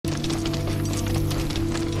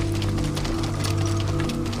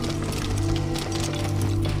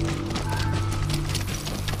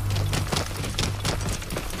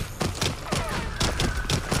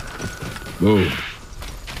Whoa.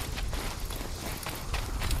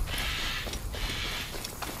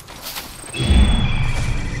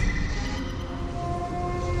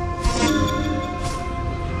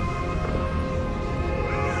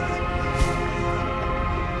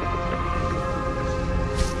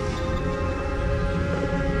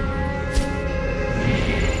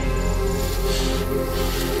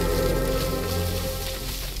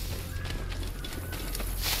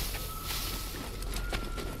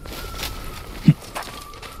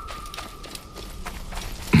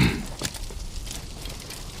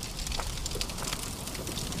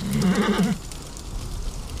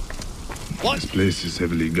 This place is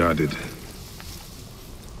heavily guarded.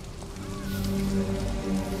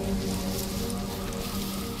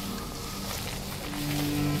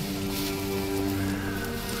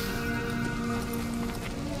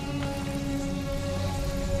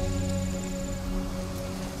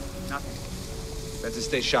 Nothing. Better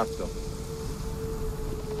stay sharp, though.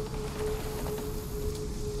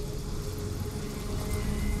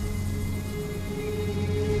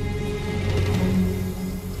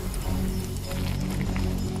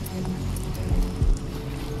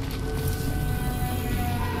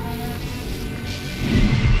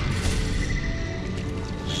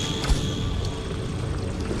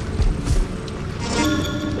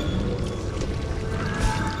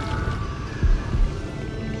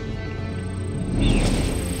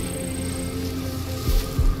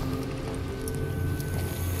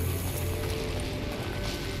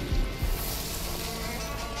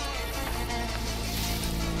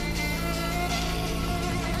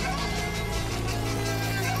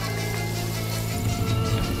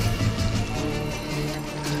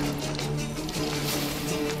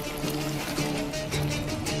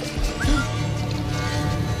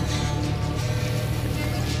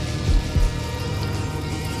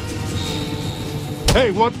 Hey,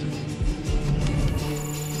 what?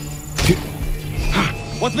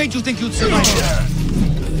 What made you think you'd survive?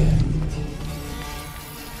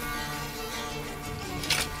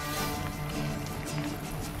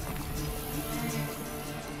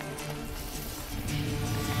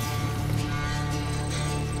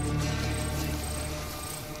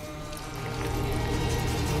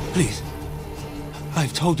 Please.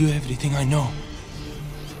 I've told you everything I know.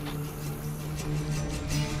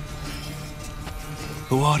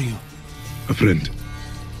 Who are you? A friend.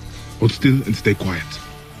 Hold still and stay quiet.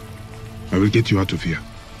 I will get you out of here.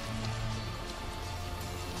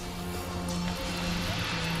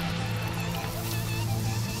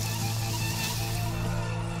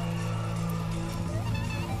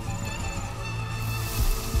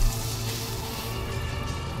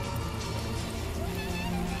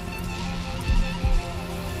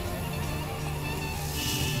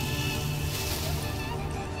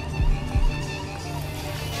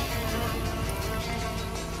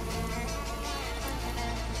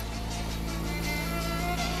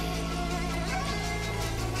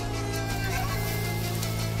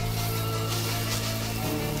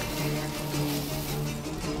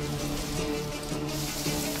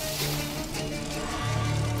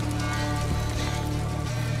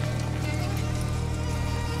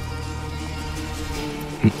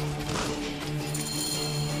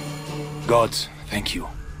 Gods, thank you.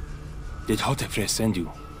 Did Hotefres send you?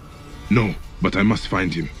 No, but I must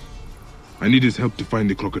find him. I need his help to find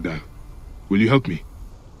the crocodile. Will you help me?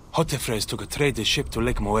 Hotefres took a trader ship to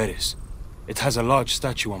Lake Moeris. It has a large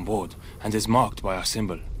statue on board and is marked by our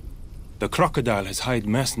symbol. The crocodile has hired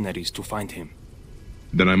mercenaries to find him.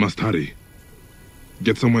 Then I must hurry.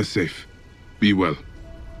 Get somewhere safe. Be well.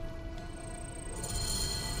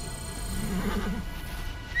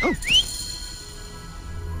 Oh.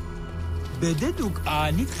 بددك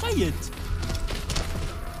نتخيط.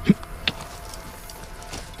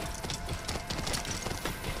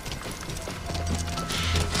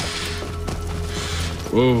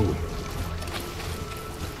 Whoa.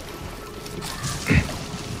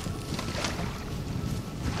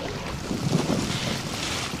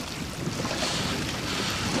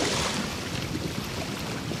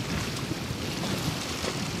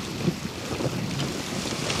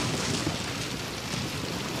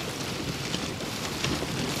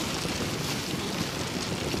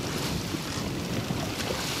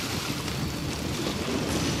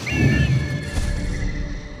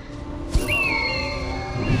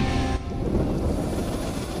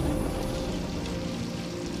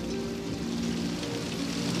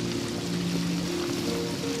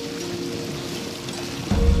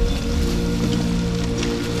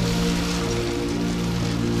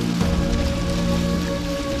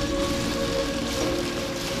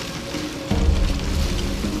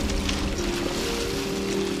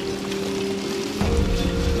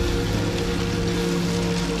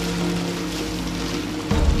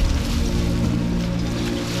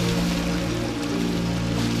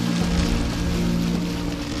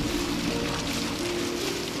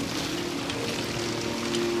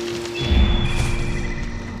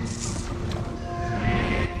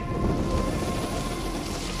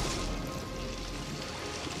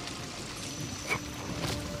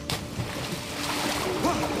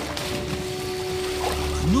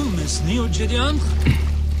 Mieux Gédéon?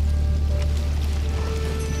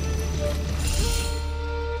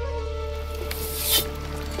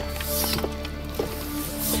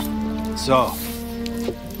 So,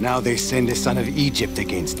 now they send the son of Egypt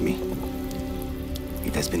against me.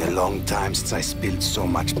 It has been a long time since I spilled so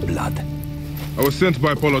much blood. I was sent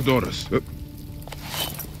by Polydorus.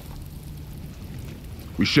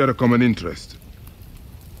 We share a common interest.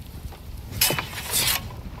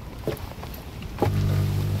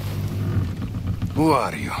 Who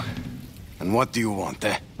are you? And what do you want,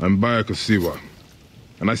 eh? I'm Bayek of Siwa,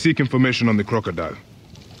 and I seek information on the Crocodile.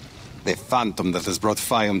 The phantom that has brought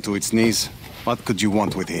Fium to its knees. What could you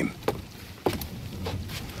want with him?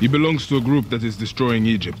 He belongs to a group that is destroying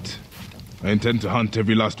Egypt. I intend to hunt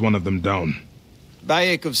every last one of them down.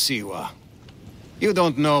 Bayek of Siwa. You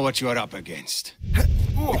don't know what you are up against.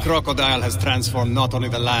 The Crocodile has transformed not only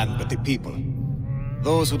the land, but the people.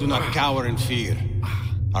 Those who do not cower in fear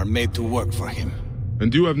are made to work for him.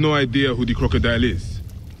 And you have no idea who the Crocodile is?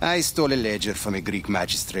 I stole a ledger from a Greek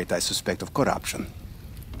magistrate I suspect of corruption.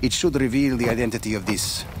 It should reveal the identity of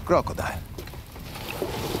this Crocodile.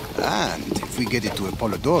 And if we get it to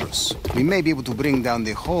Apollodorus, we may be able to bring down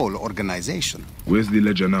the whole organization. Where's the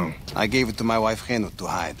ledger now? I gave it to my wife Henut to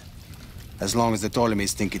hide. As long as the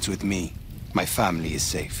Ptolemies think it's with me, my family is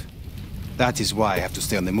safe. That is why I have to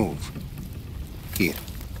stay on the move. Here.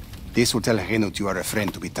 This will tell Henut you are a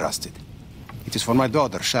friend to be trusted. It is for my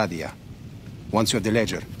daughter, Shadia. Once you have the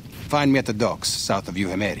ledger, find me at the docks south of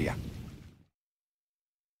Euhemeria.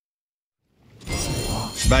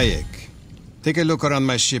 Bayek, take a look around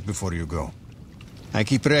my ship before you go. I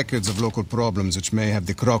keep records of local problems which may have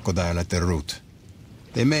the Crocodile at their root.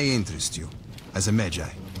 They may interest you, as a Magi.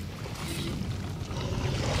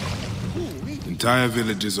 Entire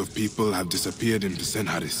villages of people have disappeared in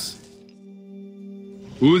Senharis.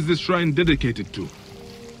 Who is this shrine dedicated to?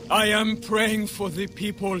 I am praying for the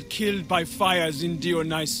people killed by fires in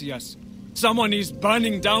Dionysius. Someone is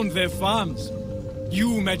burning down their farms.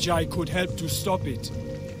 You, Magi, could help to stop it.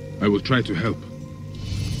 I will try to help.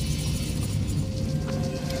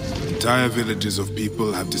 Entire villages of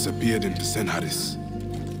people have disappeared in Senharis.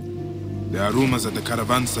 There are rumors at the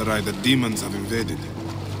caravanserai that demons have invaded.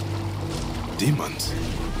 Demons?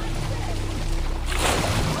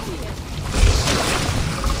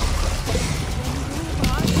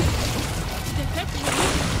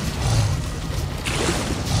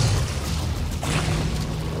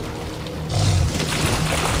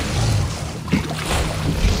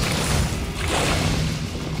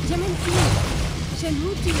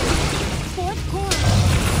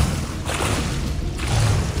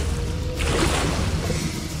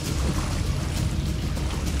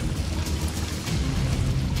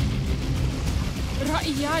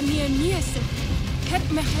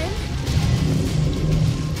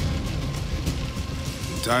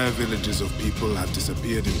 Entire villages of people have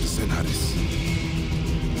disappeared in Senharis.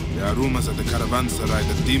 There are rumors at the caravanserai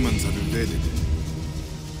that demons have invaded.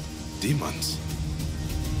 Demons?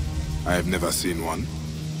 I have never seen one.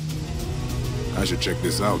 I should check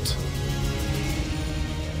this out.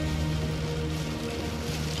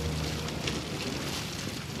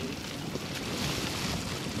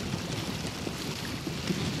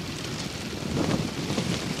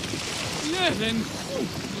 Leven,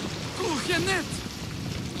 Kuchenet.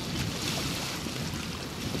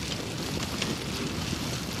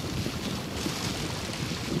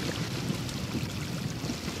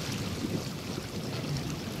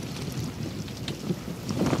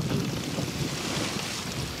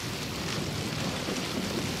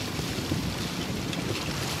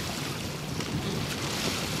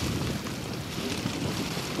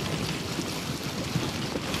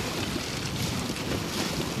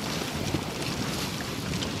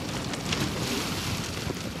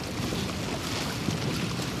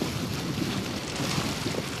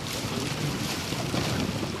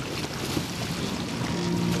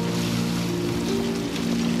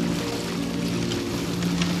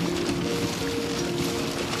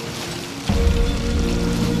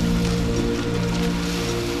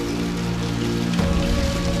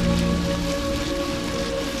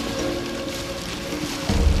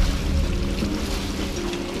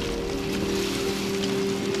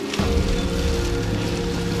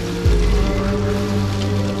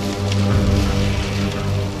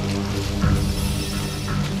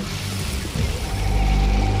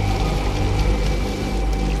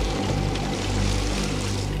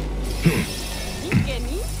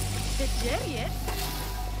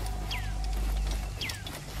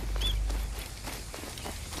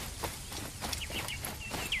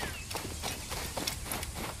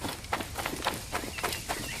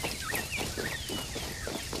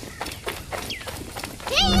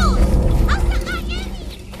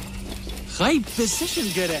 High position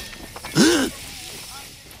gerecht.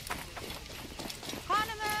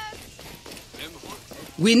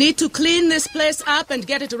 We need to clean this place up and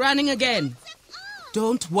get it running again.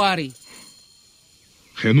 Don't worry.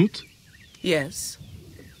 Henut? Yes?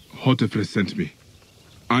 Hotefres sent me.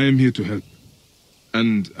 I am here to help.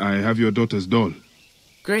 And I have your daughter's doll.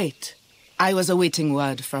 Great. I was awaiting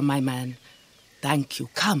word from my man. Thank you.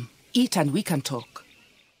 Come, eat and we can talk.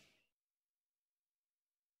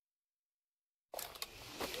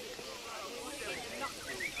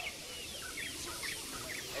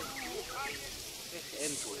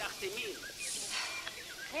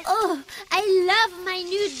 Oh, I love my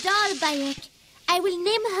new doll, Bayek. I will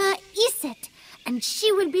name her Iset, and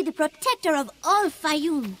she will be the protector of all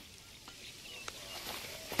Fayum.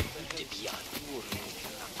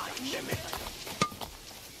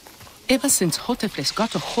 Ever since Hotefres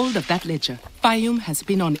got a hold of that ledger, Fayum has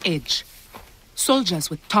been on edge. Soldiers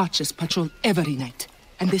with torches patrol every night,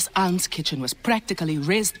 and this alms kitchen was practically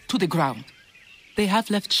razed to the ground. They have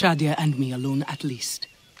left Shadia and me alone at least.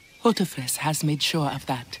 Hotefres has made sure of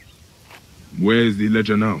that. Where is the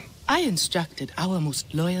ledger now? I instructed our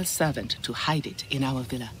most loyal servant to hide it in our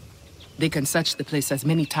villa. They can search the place as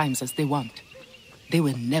many times as they want. They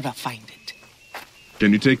will never find it.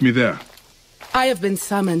 Can you take me there? I have been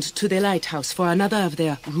summoned to the lighthouse for another of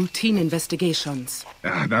their routine investigations.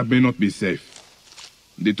 That may not be safe.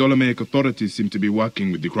 The Ptolemaic authorities seem to be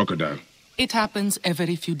working with the Crocodile. It happens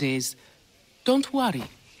every few days. Don't worry.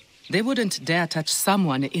 They wouldn't dare touch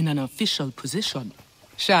someone in an official position.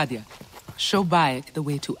 Shadia, show Bayek the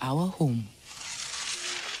way to our home.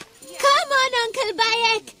 Come on, Uncle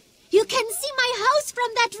Bayek. You can see my house from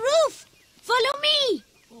that roof. Follow me.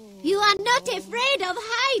 You are not afraid of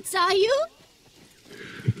heights, are you?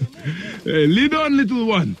 Lead on, little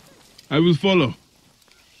one. I will follow.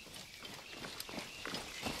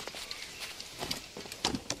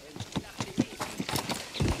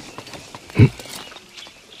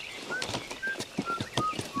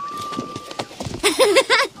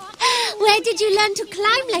 Where did you learn to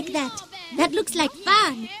climb like that? That looks like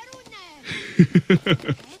fun.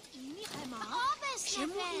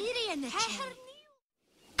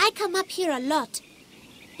 I come up here a lot.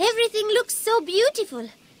 Everything looks so beautiful.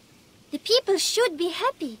 The people should be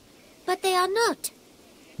happy, but they are not.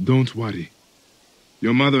 Don't worry.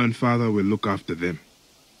 Your mother and father will look after them.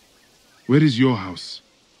 Where is your house?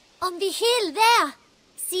 On the hill there.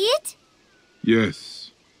 See it?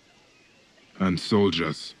 Yes. And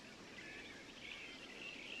soldiers.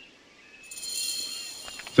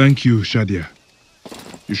 Thank you, Shadia.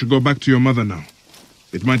 You should go back to your mother now.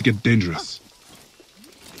 It might get dangerous.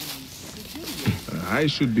 I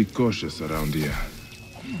should be cautious around here.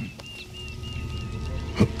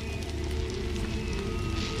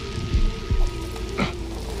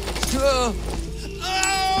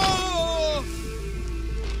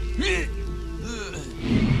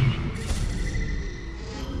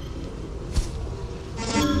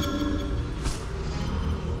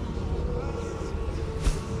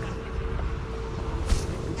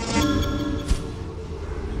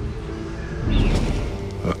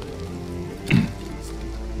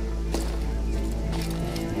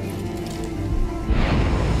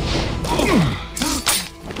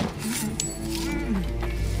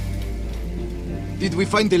 Did we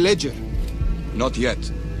find the ledger? Not yet,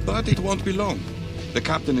 but it won't be long. The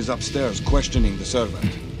captain is upstairs questioning the servant.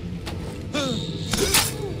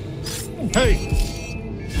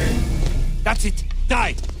 Hey! That's it!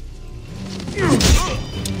 Die!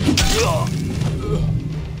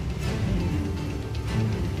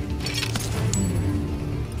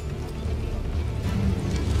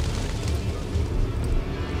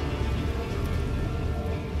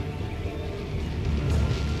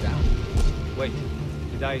 Wait,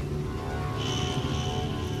 did I...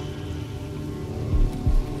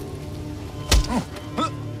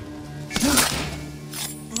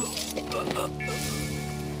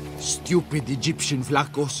 Stupid Egyptian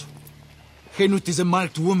flacos. Henut is a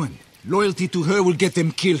marked woman. Loyalty to her will get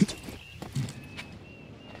them killed.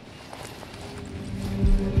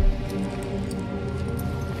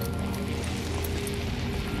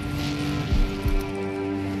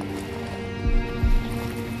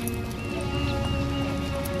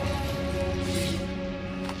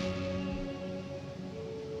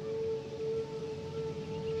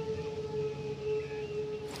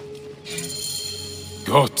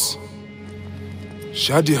 Gods.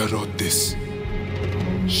 Shadia wrote this.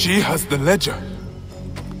 She has the ledger.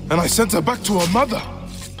 And I sent her back to her mother.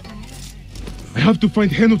 I have to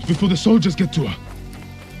find Henut before the soldiers get to her.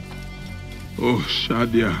 Oh,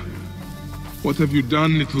 Shadia. What have you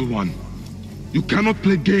done, little one? You cannot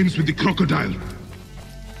play games with the Crocodile.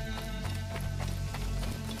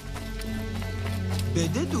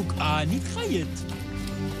 بددك نتخيط.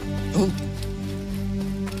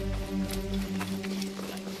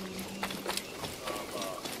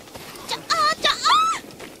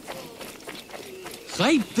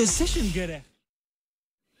 خايب position جرى.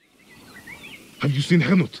 Have you seen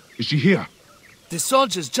Henut? Is she here? The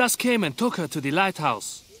soldiers just came and took her to the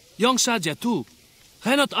lighthouse. Young Shadia too.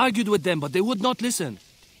 Henut argued with them, but they would not listen.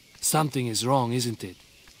 Something is wrong, isn't it?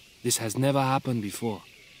 This has never happened before.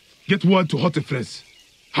 Get word to Hotefres.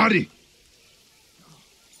 Hurry!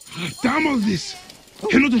 Damn all this!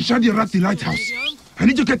 Henut and Shadia are at the lighthouse. I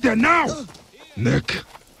need to get there now! Neck!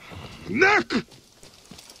 Neck!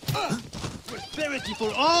 Prosperity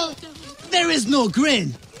for all? There is no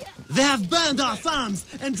grain. They have burned our farms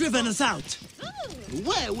and driven us out.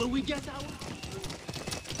 Where will we get our...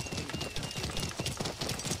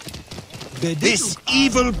 This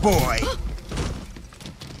evil boy!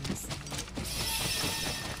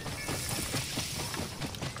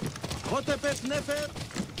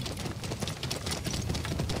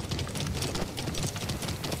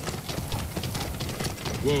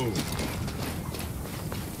 Whoa.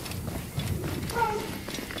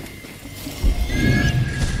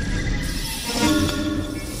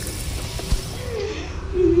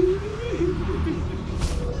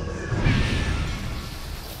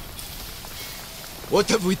 What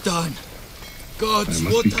have we done? Gods, I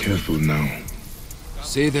must be careful now.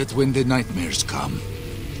 Say that when the nightmares come,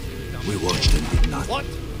 we watch them did not. What?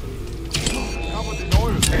 Covered in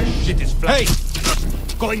oil. Shit is flying.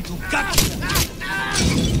 Hey! Going to gut!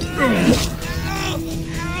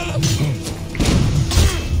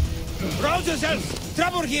 Rouse yourself!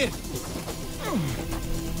 Trouble here!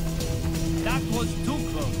 That was too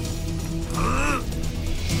close.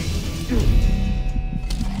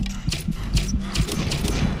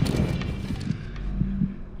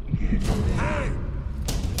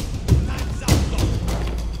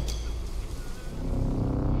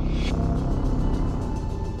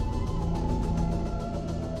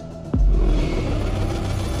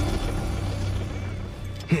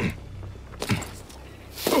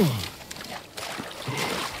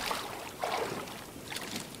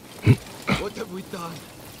 What have we done?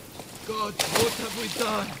 God, what have we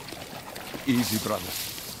done? Easy, brother.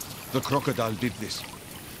 The Crocodile did this.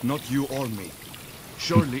 Not you or me.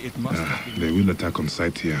 Surely it must have been... They will attack on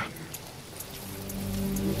sight here.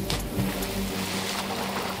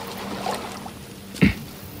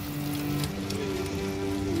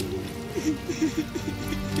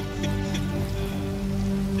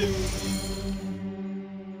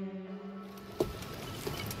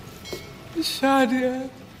 Shadia.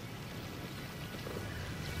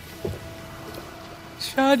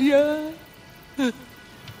 Shadia.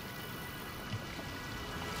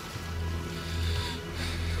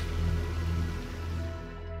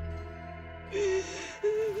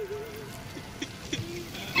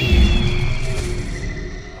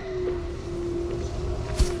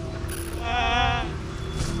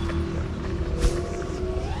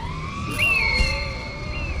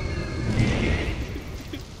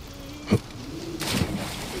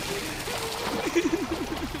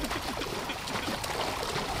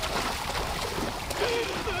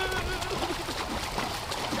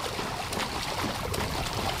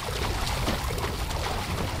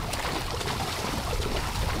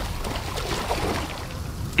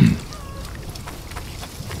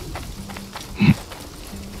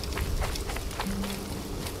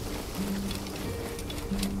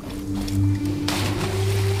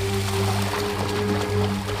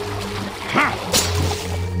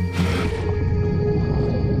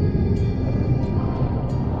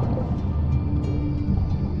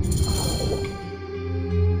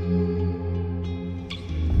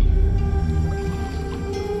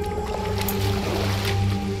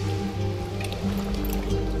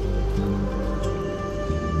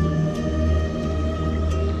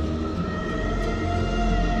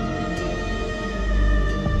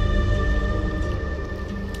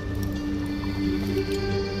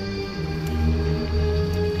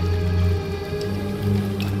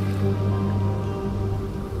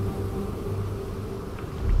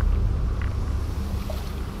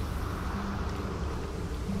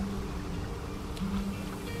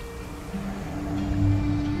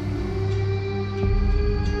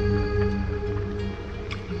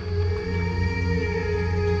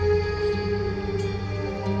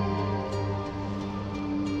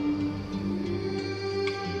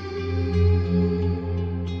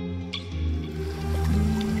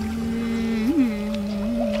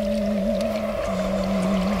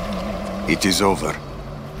 It is over.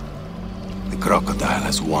 The Crocodile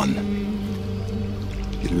has won.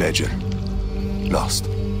 The Ledger lost.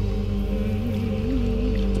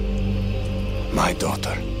 My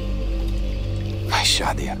daughter. My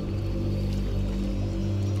Shadia.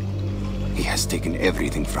 He has taken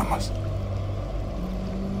everything from us.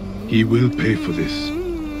 He will pay for this.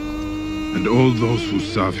 And all those who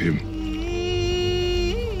serve him.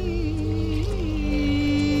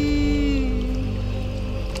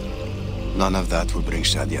 None of that will bring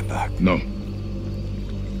Shadia back. No.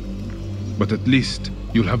 But at least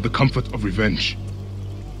you'll have the comfort of revenge.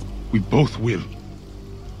 We both will.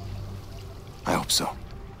 I hope so.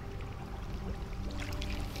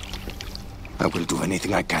 I will do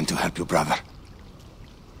anything I can to help you, brother.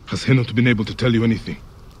 Has he not been able to tell you anything?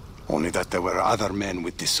 Only that there were other men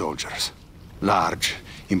with the soldiers. Large,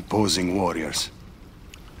 imposing warriors.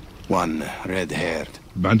 One red-haired.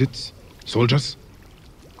 Bandits? Soldiers?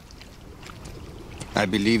 I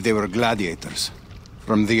believe they were gladiators.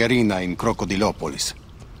 From the arena in Crocodilopolis.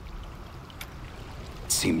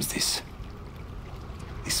 It seems this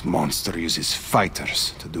monster uses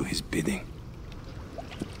fighters to do his bidding.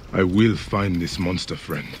 I will find this monster,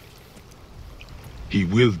 friend. He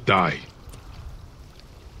will die.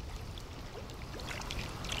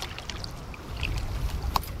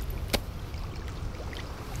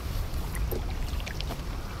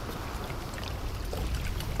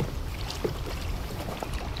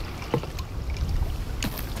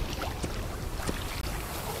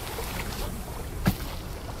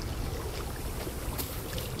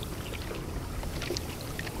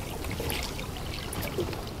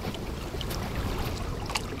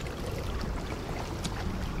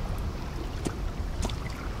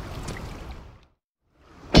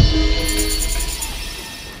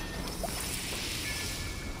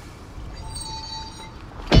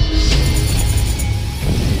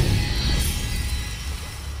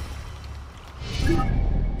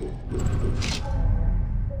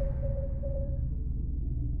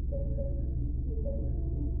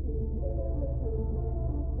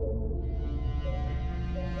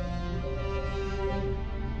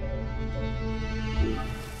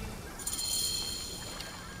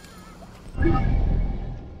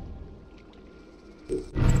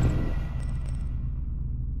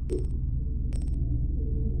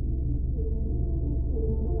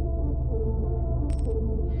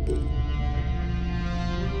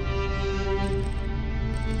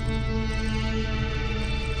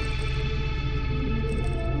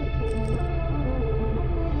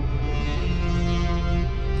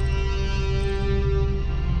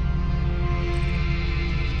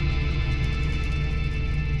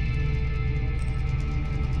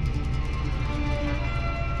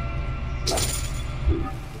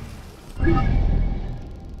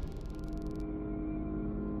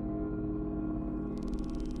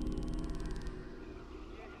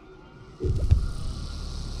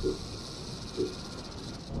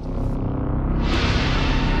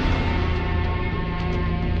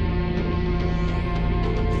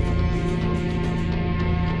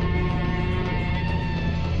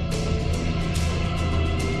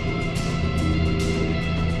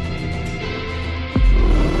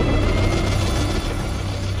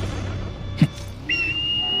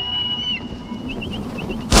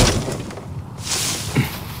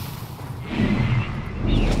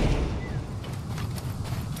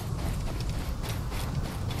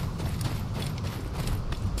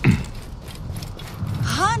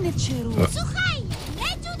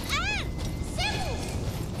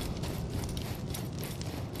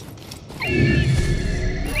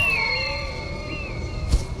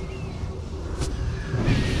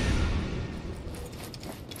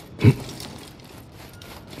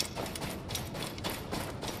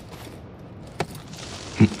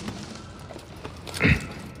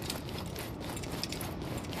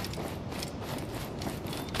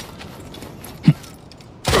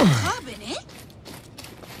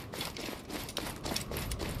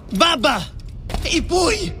 Baba!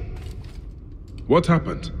 Ipui! What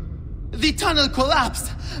happened? The tunnel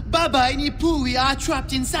collapsed. Baba and Ipui are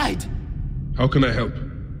trapped inside. How can I help?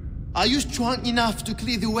 Are you strong enough to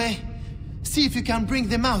clear the way? See if you can bring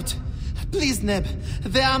them out. Please, Neb.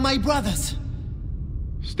 They are my brothers.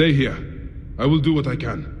 Stay here. I will do what I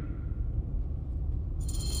can.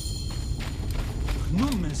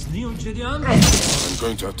 I'm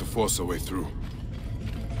going to have to force a way through.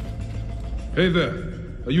 Hey there.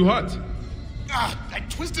 Are you hurt? I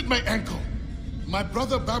twisted my ankle. My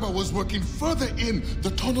brother Baba was working further in.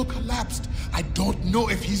 The tunnel collapsed. I don't know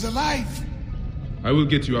if he's alive. I will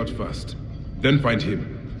get you out first. Then find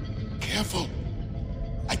him. Careful.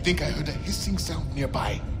 I think I heard a hissing sound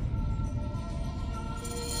nearby.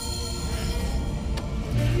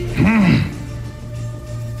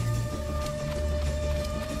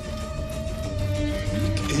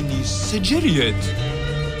 Any Syndicate?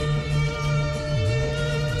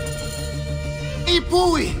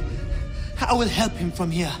 Ipui! I will help him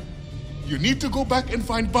from here. You need to go back and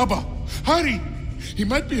find Baba. Hurry! He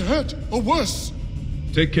might be hurt, or worse.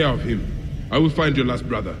 Take care of him. I will find your last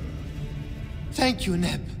brother. Thank you,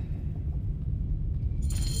 Neb.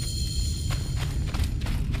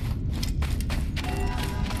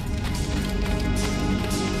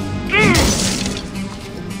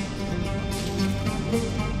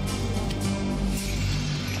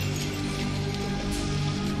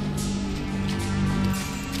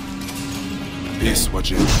 Peace,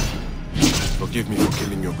 Wajid. Forgive me for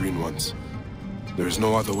killing your green ones. There is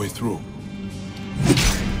no other way through.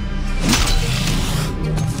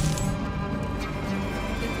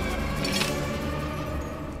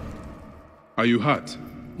 Are you hurt?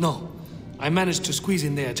 No. I managed to squeeze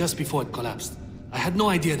in there just before it collapsed. I had no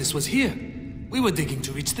idea this was here. We were digging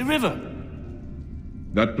to reach the river.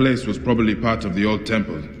 That place was probably part of the old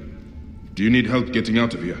temple. Do you need help getting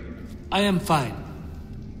out of here? I am fine.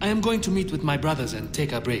 I am going to meet with my brothers and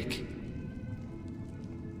take a break.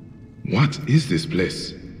 What is this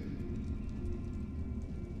place?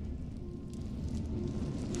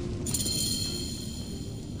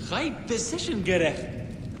 High position gerecht.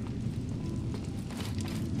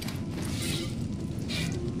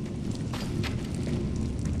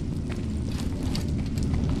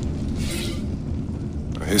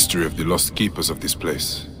 A history of the lost keepers of this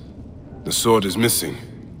place. The sword is missing.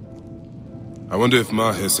 I wonder if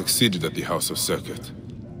Maher succeeded at the House of Circuit,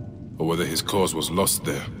 or whether his cause was lost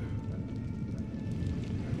there.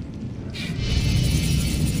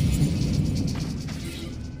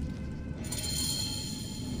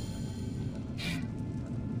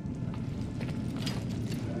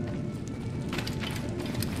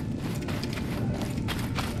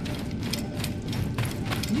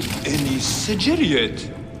 Any Syndicate?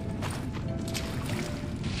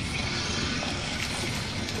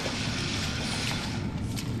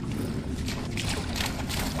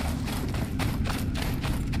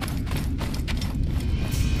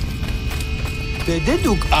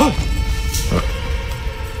 Bededuk up.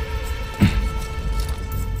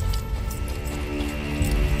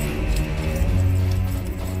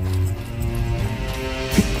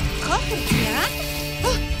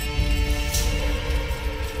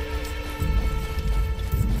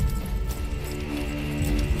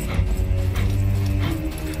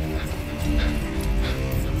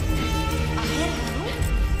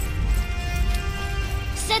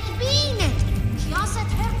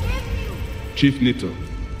 Chief Nito,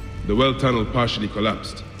 the well tunnel partially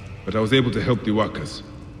collapsed, but I was able to help the workers.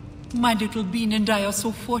 My little bean and I are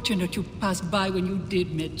so fortunate you passed by when you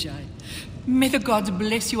did, Medjay. May the gods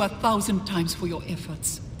bless you 1,000 times for your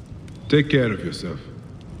efforts. Take care of yourself.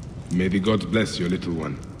 May the gods bless your little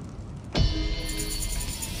one.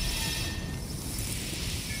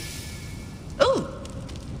 Oh!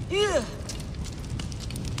 Yeah!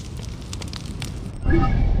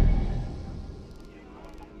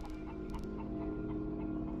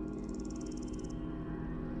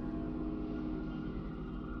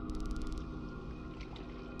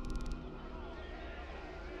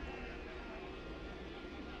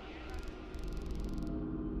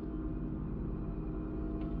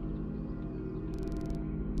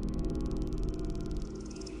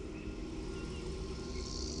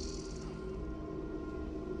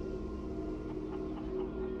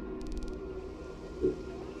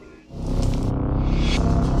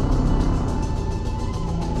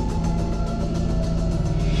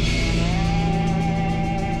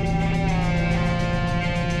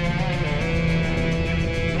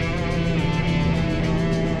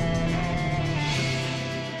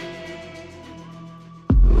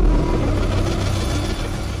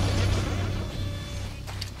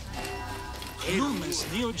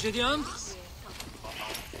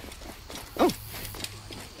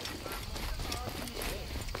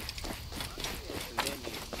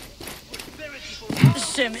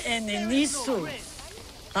 Shem enenisu.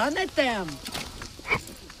 Anetem.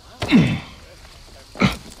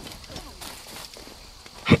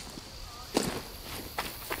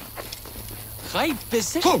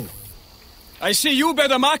 I see you bear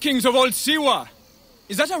the markings of old Siwa.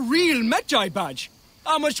 Is that a real Medjay badge?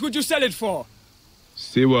 How much would you sell it for?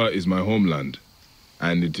 Siwa is my homeland,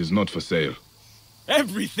 and it is not for sale.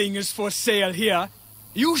 Everything is for sale here.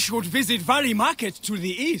 You should visit Valley Market to the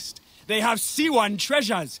east. They have Siwan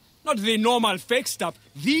treasures, not the normal fake stuff.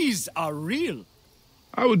 These are real.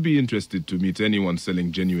 I would be interested to meet anyone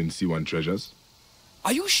selling genuine Siwan treasures.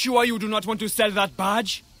 Are you sure you do not want to sell that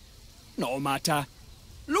badge? No matter.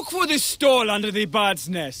 Look for the stall under the bird's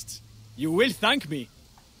nest. You will thank me.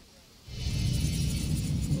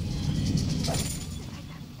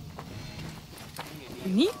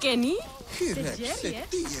 Nikeni?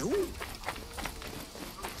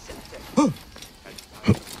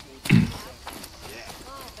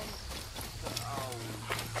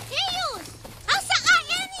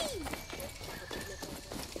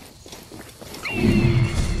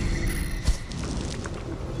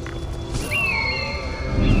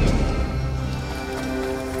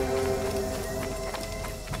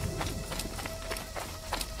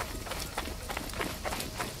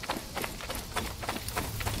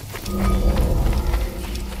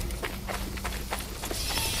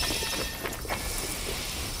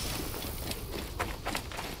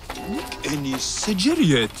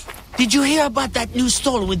 Did you hear about that new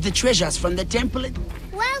stall with the treasures from the temple?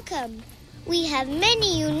 Welcome. We have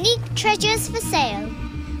many unique treasures for sale.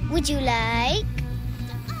 Would you like?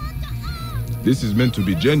 This is meant to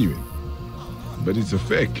be genuine, but it's a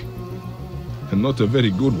fake, and not a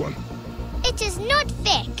very good one. It is not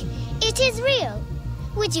fake. It is real.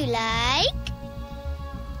 Would you like?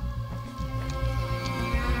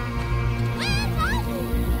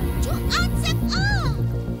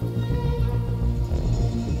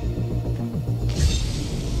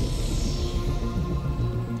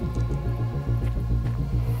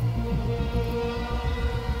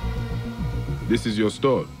 This is your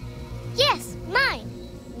store? Yes, mine.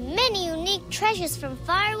 Many unique treasures from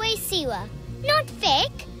faraway Siwa. Not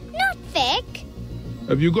fake. Not fake.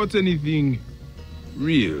 Have you got anything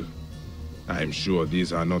real? I'm sure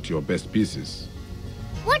these are not your best pieces.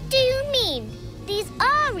 What do you mean? These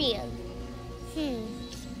are real.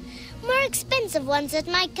 More expensive ones at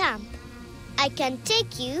my camp. I can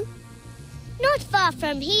take you. Not far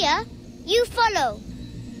from here. You follow.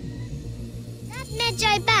 That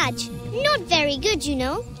Magi badge. Not very good, you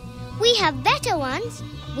know. We have better ones.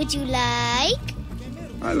 Would you like?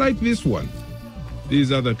 I like this one.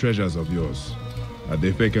 These are the treasures of yours. Are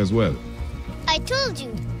they fake as well? I told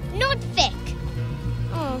you, not fake.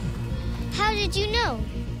 Oh, how did you know?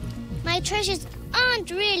 My treasures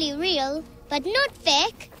aren't really real, but not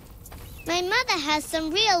fake. My mother has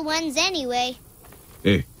some real ones anyway.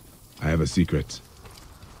 Hey, I have a secret.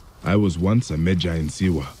 I was once a Magi in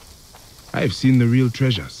Siwa. I've seen the real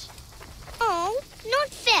treasures. Oh, not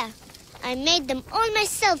fair. I made them all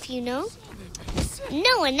myself, you know.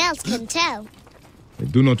 No one else can tell.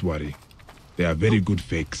 Do not worry. They are very good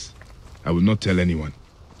fakes. I will not tell anyone.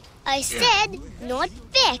 I said not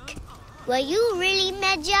fake. Were you really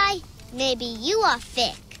Magi? Maybe you are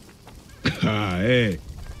fake. Hey,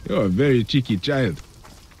 you're a very cheeky child.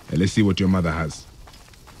 Let's see what your mother has.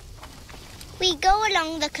 We go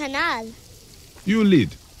along the canal. You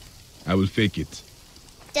lead. I will fake it.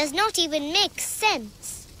 Does not even make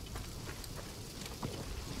sense.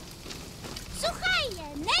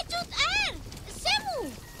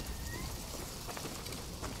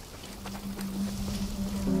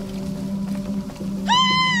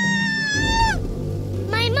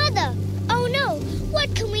 My mother! Oh no!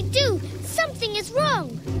 What can we do? Something is wrong.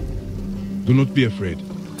 Do not be afraid.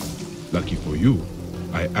 Lucky for you,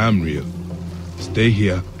 I am real. Stay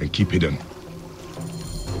here and keep hidden.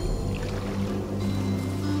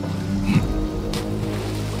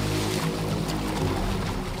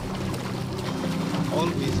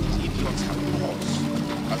 Always these idiots have a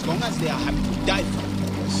cause. As long as they are happy to die for a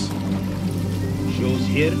cause. Shows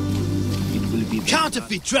here, it will be...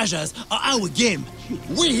 Counterfeit treasures are our game.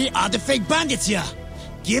 We are the fake bandits here.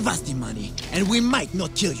 Give us the money, and we might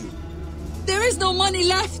not kill you. There is no money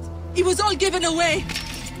left. It was all given away.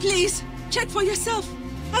 Please, check for yourself.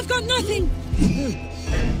 I've got nothing.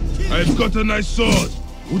 I've got a nice sword.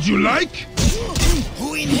 Would you like?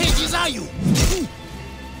 Who in Hades are you?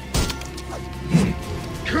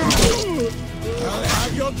 I'll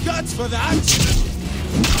have your guts for that.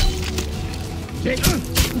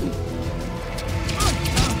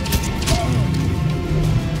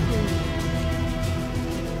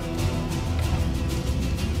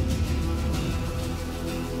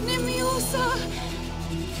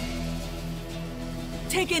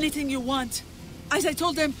 Take anything you want. As I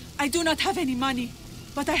told them, I do not have any money,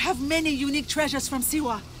 but I have many unique treasures from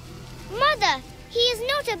Siwa. Mother, he is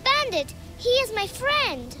not a bandit. He is my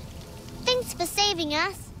friend. Thanks for saving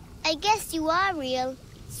us. I guess you are real.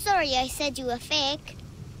 Sorry I said you were fake.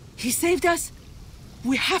 He saved us?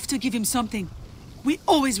 We have to give him something. We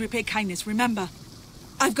always repay kindness, remember?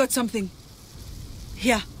 I've got something.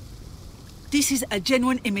 Here. This is a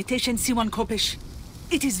genuine imitation Siwan Kopish.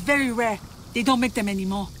 It is very rare. They don't make them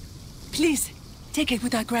anymore. Please, take it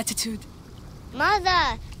with our gratitude.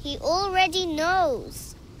 Mother, He already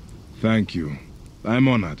knows. Thank you. I'm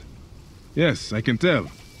honored. Yes, I can tell.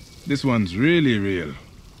 This one's really real.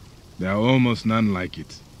 There are almost none like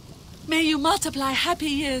it. May you multiply happy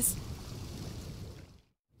years.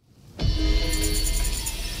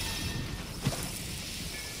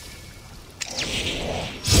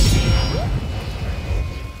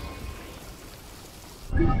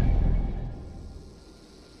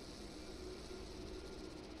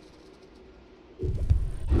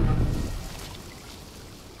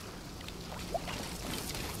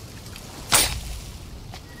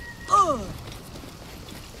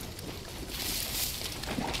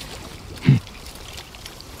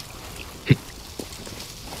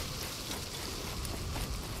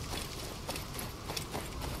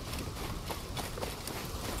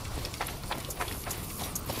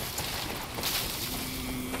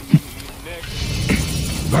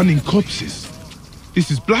 Burning corpses. This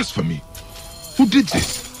is blasphemy. Who did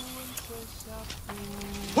this?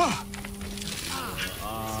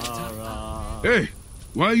 Hey,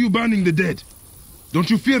 why are you burning the dead? Don't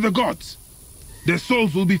you fear the gods? Their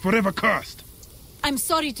souls will be forever cursed. I'm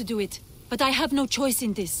sorry to do it, but I have no choice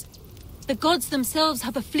in this. The gods themselves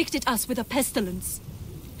have afflicted us with a pestilence.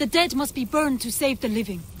 The dead must be burned to save the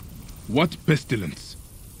living. What pestilence?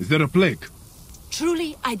 Is there a plague?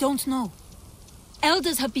 Truly, I don't know.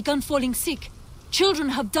 Elders have begun falling sick. Children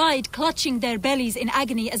have died clutching their bellies in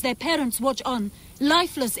agony as their parents watch on,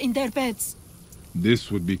 lifeless in their beds.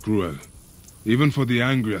 This would be cruel, even for the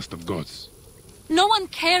angriest of gods. No one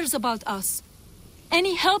cares about us.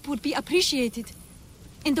 Any help would be appreciated.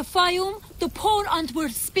 In the Fayum, the poor aren't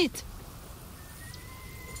worth spit.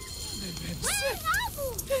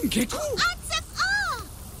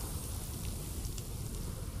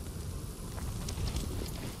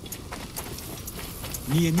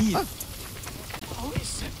 نية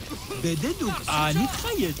بددك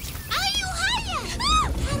خيط.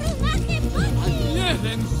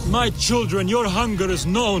 My children, your hunger is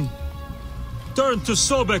known. Turn to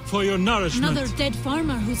Sobek for your nourishment. Another dead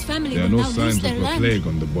farmer whose family There are will no now lose signs their of a land. plague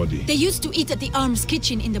on the body. They used to eat at the arms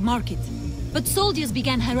kitchen in the market, but soldiers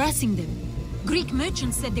began harassing them. Greek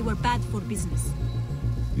merchants said they were bad for business.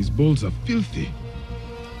 These bowls are filthy.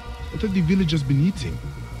 What have the villagers been eating?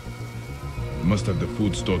 They must have the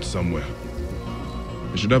food stored somewhere.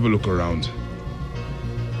 I should have a look around.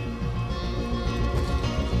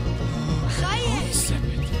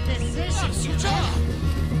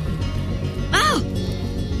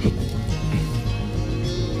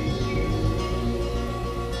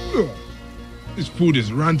 This food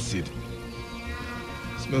is rancid.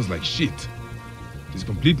 It smells like shit. It is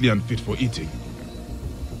completely unfit for eating.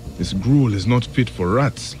 This gruel is not fit for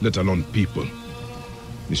rats, let alone people.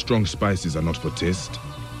 The strong spices are not for taste.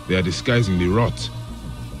 They are disguisingly rot.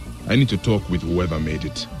 I need to talk with whoever made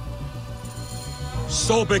it.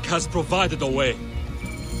 Sobek has provided a way.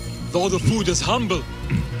 Though the food is humble,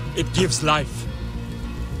 it gives life.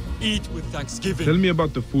 Eat with thanksgiving. Tell me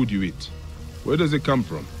about the food you eat. Where does it come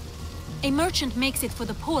from? A merchant makes it for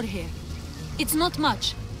the poor here. It's not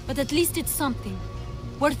much, but at least it's something.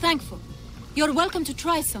 We're thankful. You're welcome to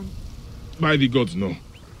try some. By the gods, no.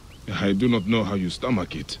 I do not know how you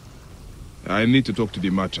stomach it. I need to talk to the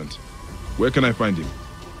merchant. Where can I find him?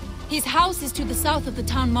 His house is to the south of the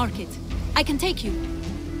town market. I can take you.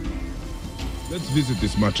 Let's visit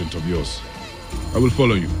this merchant of yours. I will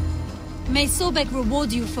follow you. May Sobek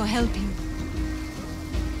reward you for helping.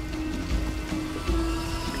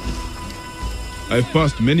 I've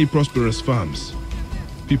passed many prosperous farms.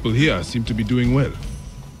 People here seem to be doing well.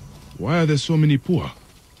 Why are there so many poor?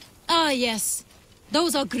 Ah, yes.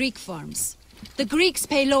 Those are Greek farms. The Greeks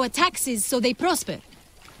pay lower taxes, so they prosper.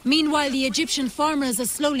 Meanwhile, the Egyptian farmers are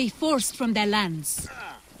slowly forced from their lands.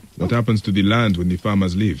 What happens to the land when the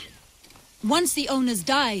farmers leave? Once the owners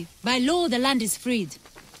die, by law the land is freed.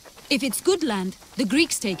 If it's good land, the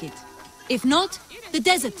Greeks take it. If not, the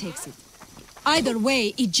desert takes it. Either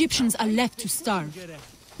way, Egyptians are left to starve.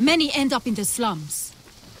 Many end up in the slums.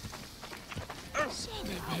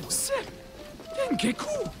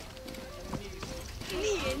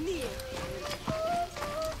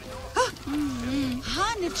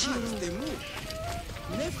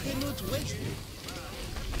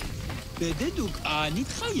 بددك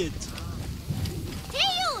خيط.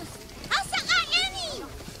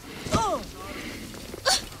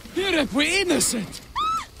 Here, we're innocent.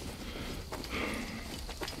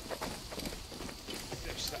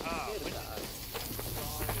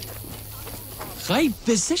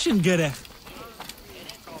 Position gerecht.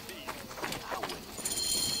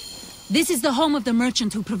 This is the home of the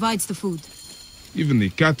merchant who provides the food. Even the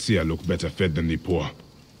cats here look better fed than the poor.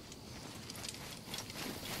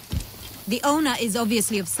 The owner is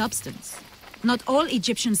obviously of substance. Not all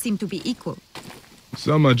Egyptians seem to be equal.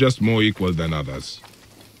 Some are just more equal than others.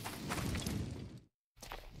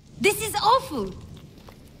 This is awful!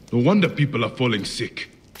 No wonder people are falling sick.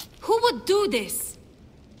 Who would do this?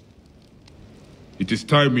 It is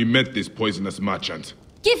time we met this poisonous merchant.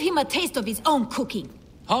 Give him a taste of his own cooking.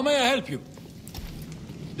 How may I help you?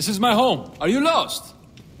 This is my home. Are you lost?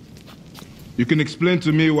 You can explain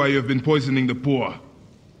to me why you have been poisoning the poor.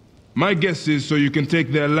 My guess is so you can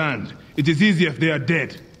take their land. It is easier if they are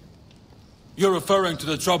dead. You're referring to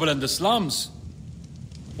the trouble in the slums?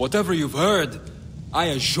 Whatever you've heard, I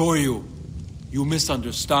assure you, you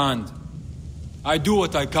misunderstand. I do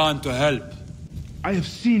what I can to help. I have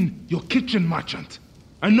seen your kitchen merchant.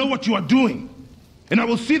 I know what you are doing. And I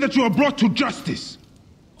will see that you are brought to justice.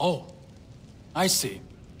 Oh, I see.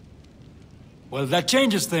 Well, that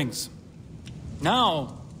changes things.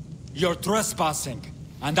 Now, you're trespassing,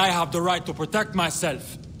 and I have the right to protect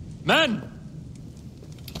myself. Men!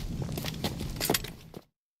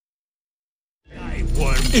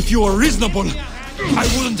 If you were reasonable, I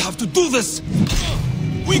wouldn't have to do this!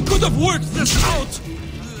 We could have worked this out!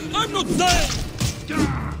 I'm not there!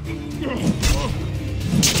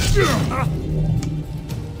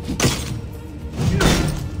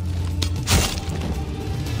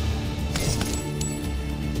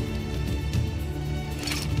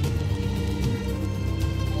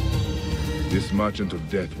 This merchant of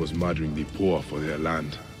death was murdering the poor for their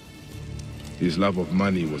land. His love of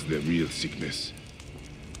money was their real sickness.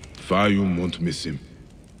 Fayum won't miss him.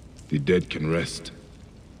 The dead can rest.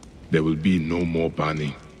 There will be no more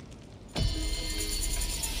burning.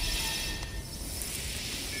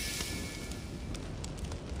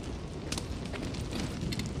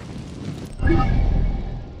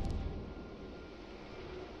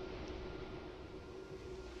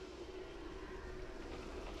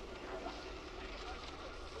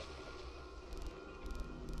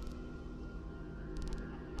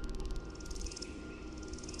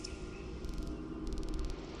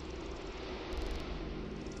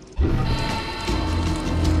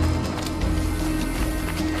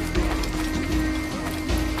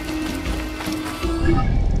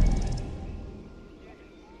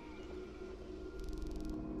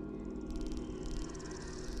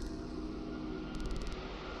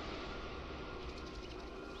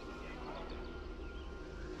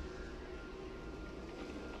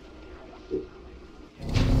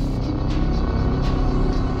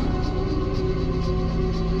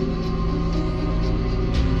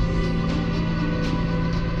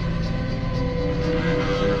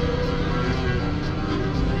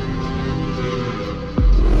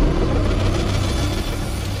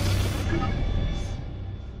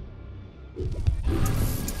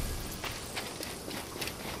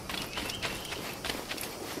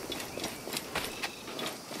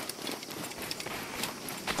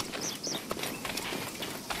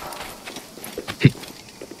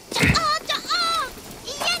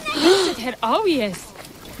 Oh yes.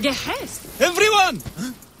 Gehest. Everyone!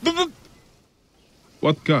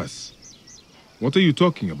 What, Gus? What are you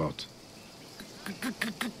talking about?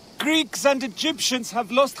 Greeks and Egyptians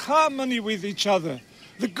have lost harmony with each other.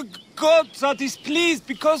 The gods are displeased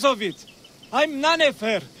because of it. I'm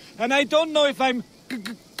Nanefer, and I don't know if I'm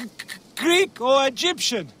Greek or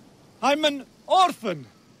Egyptian. I'm an orphan.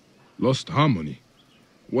 Lost harmony?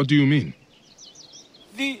 What do you mean?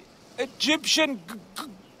 The Egyptian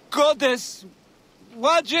goddess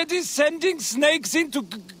Wajed is sending snakes into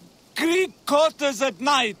Greek quarters at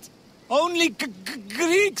night. Only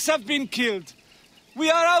Greeks have been killed. We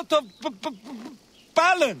are out of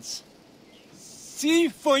balance. See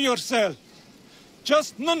for yourself.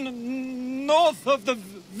 Just north of the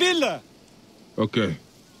villa. Okay.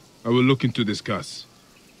 I will look into this, Cass.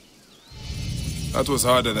 That was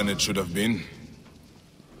harder than it should have been.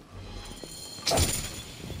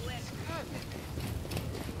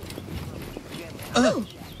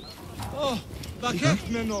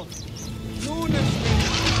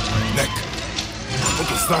 Neck!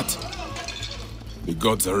 What was that? The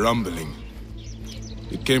gods are rumbling.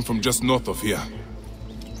 It came from just north of here.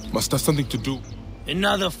 Must have something to do.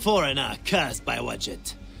 Another foreigner cursed by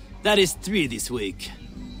Wajet. That is 3 this week.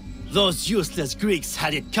 Those useless Greeks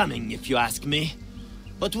had it coming, if you ask me.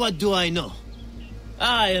 But what do I know?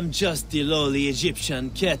 I am just the lowly Egyptian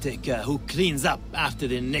caretaker who cleans up after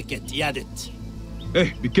the naked Yadit.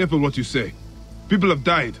 Hey, be careful what you say. People have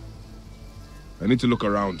died. I need to look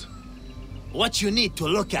around. What you need to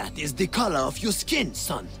look at is the color of your skin,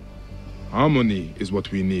 son. Harmony is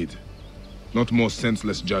what we need. Not more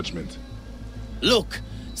senseless judgment. Look,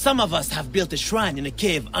 some of us have built a shrine in a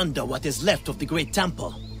cave under what is left of the great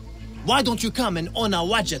temple. Why don't you come and honor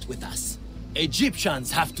Wadjet with us?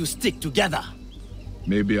 Egyptians have to stick together.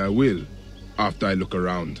 Maybe I will, after I look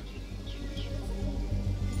around.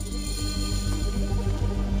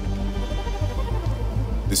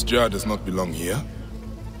 This jar does not belong here.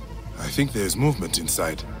 I think there is movement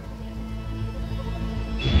inside.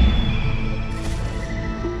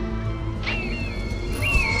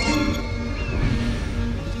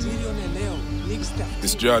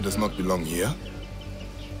 This jar does not belong here.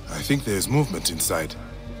 I think there is movement inside.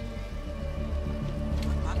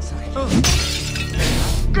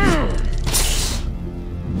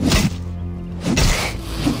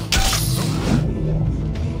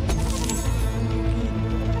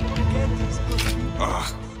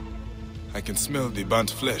 Ah, I can smell the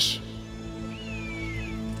burnt flesh.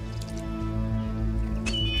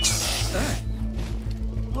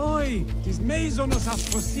 Oi, tis Maisonos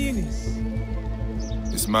Asposinis.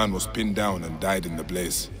 This man was pinned down and died in the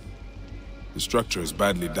blaze. The structure is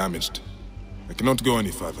badly damaged. I cannot go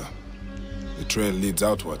any further. The trail leads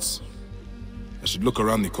outwards. I should look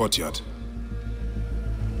around the courtyard.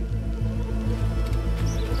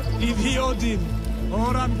 Idhi Odin,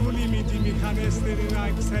 oran bulimiti mikanesteri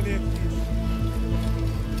excellenti.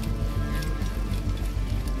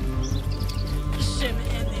 Shem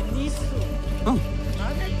enenisu.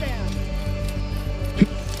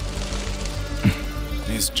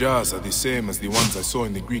 These jars are the same as the ones I saw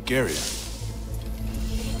in the Greek area.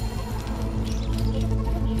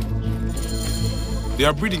 They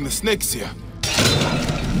are breeding the snakes here.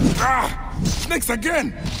 Ah! Snakes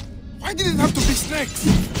again! Why did it have to be snakes?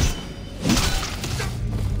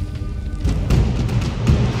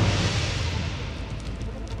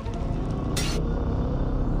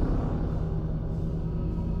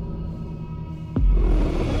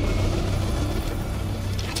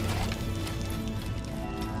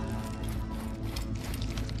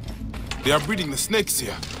 They are breeding the snakes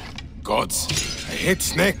here. Gods, I hate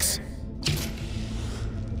snakes.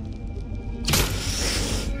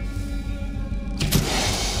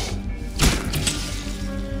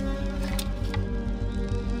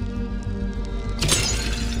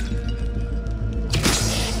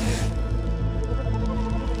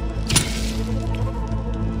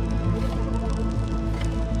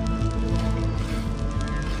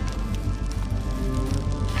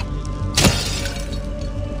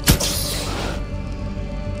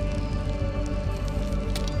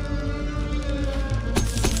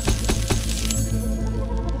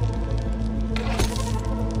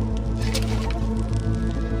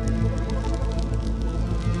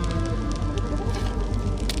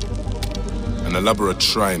 An elaborate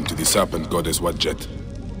shrine to the serpent goddess Wadjet.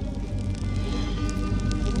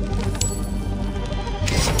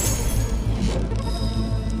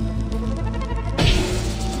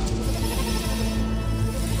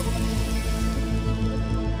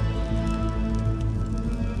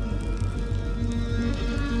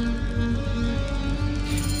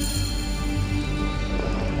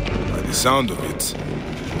 By the sound of it,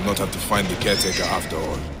 we'll not have to find the caretaker after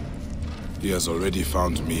all. He has already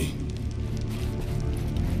found me.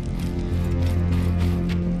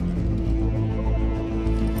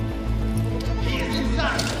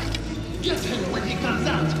 Get him when he comes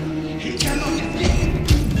out. He cannot escape.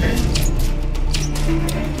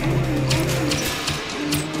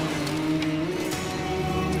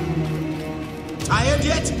 Tired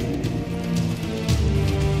yet?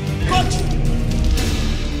 Coach!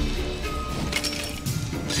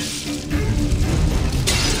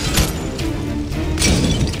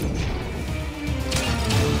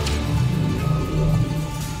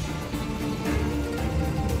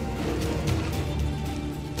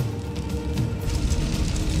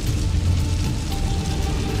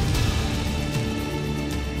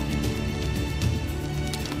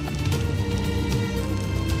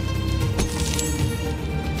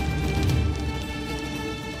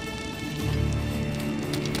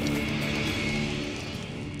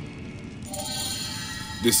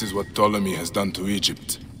 This is what Ptolemy has done to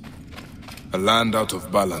Egypt. A land out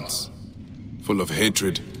of balance, full of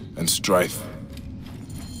hatred and strife.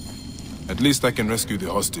 At least I can rescue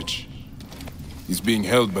the hostage. He's being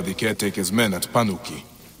held by the caretaker's men at Panuki.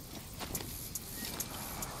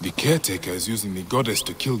 The caretaker is using the goddess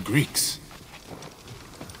to kill Greeks.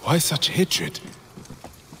 Why such hatred?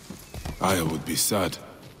 I would be sad.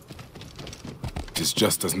 It is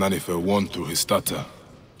just as Nanifer warned through his stutter.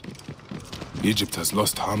 Egypt has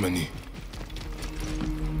lost harmony.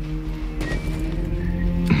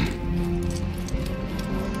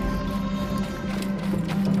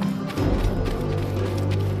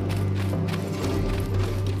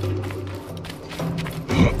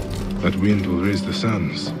 That wind will raise the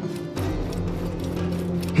sands.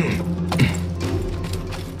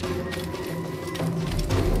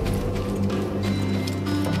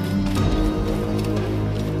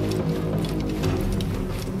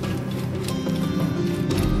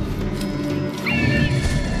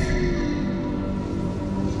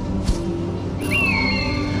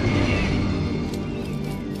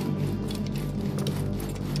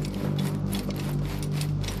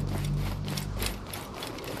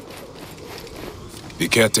 The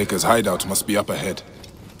caretaker's hideout must be up ahead.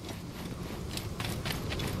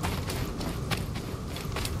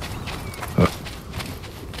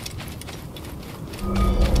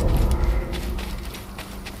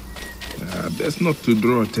 Best not to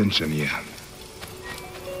draw attention here.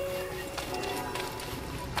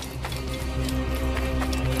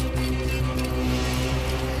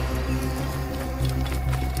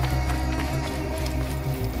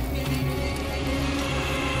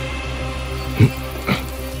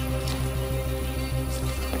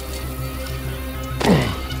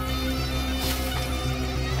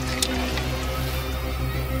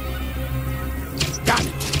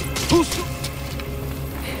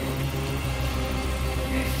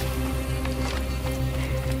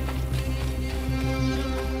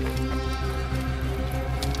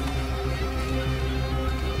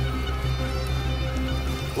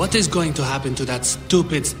 What is going to happen to that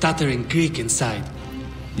stupid, stuttering Greek inside?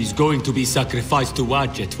 He's going to be sacrificed to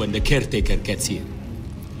Wadjet when the caretaker gets here.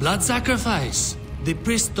 Blood sacrifice? The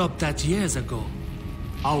priest stopped that years ago.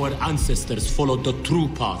 Our ancestors followed the true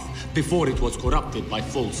path before it was corrupted by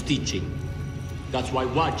false teaching. That's why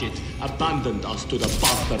Wadjet abandoned us to the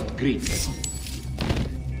bastard Greeks.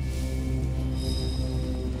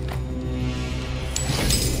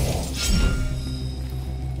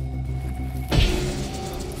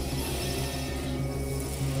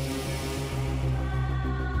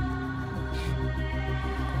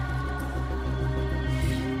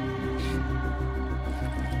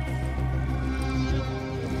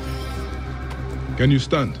 Can you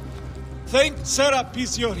stand? Thank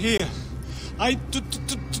Serapis you're here. I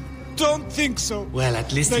don't think so. Well,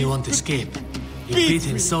 at least he won't escape. You beat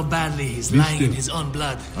him so badly, he's lying in his own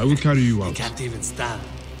blood. I will carry you out. He can't even stand.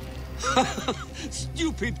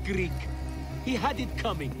 Stupid Greek. He had it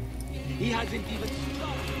coming. He hasn't even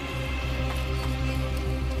stopped.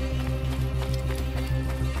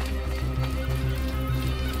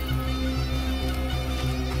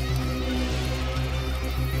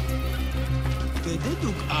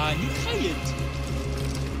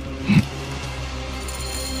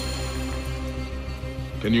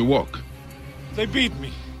 Can you walk? They beat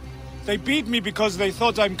me. They beat me because they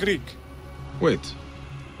thought I'm Greek. Wait,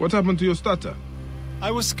 what happened to your stutter?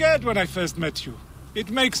 I was scared when I first met you.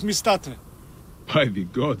 It makes me stutter. By the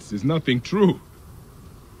gods, is nothing true.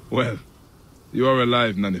 Well, you are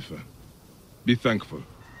alive, Nanifer. Be thankful.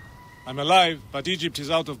 I'm alive, but Egypt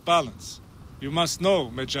is out of balance. You must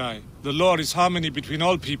know, Magi, the law is harmony between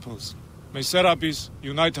all peoples. May Serapis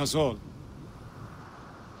unite us all.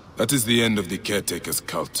 That is the end of the caretaker's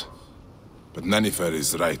cult. But Nanifer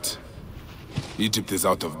is right. Egypt is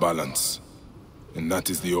out of balance. And that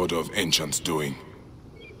is the Order of Ancients doing.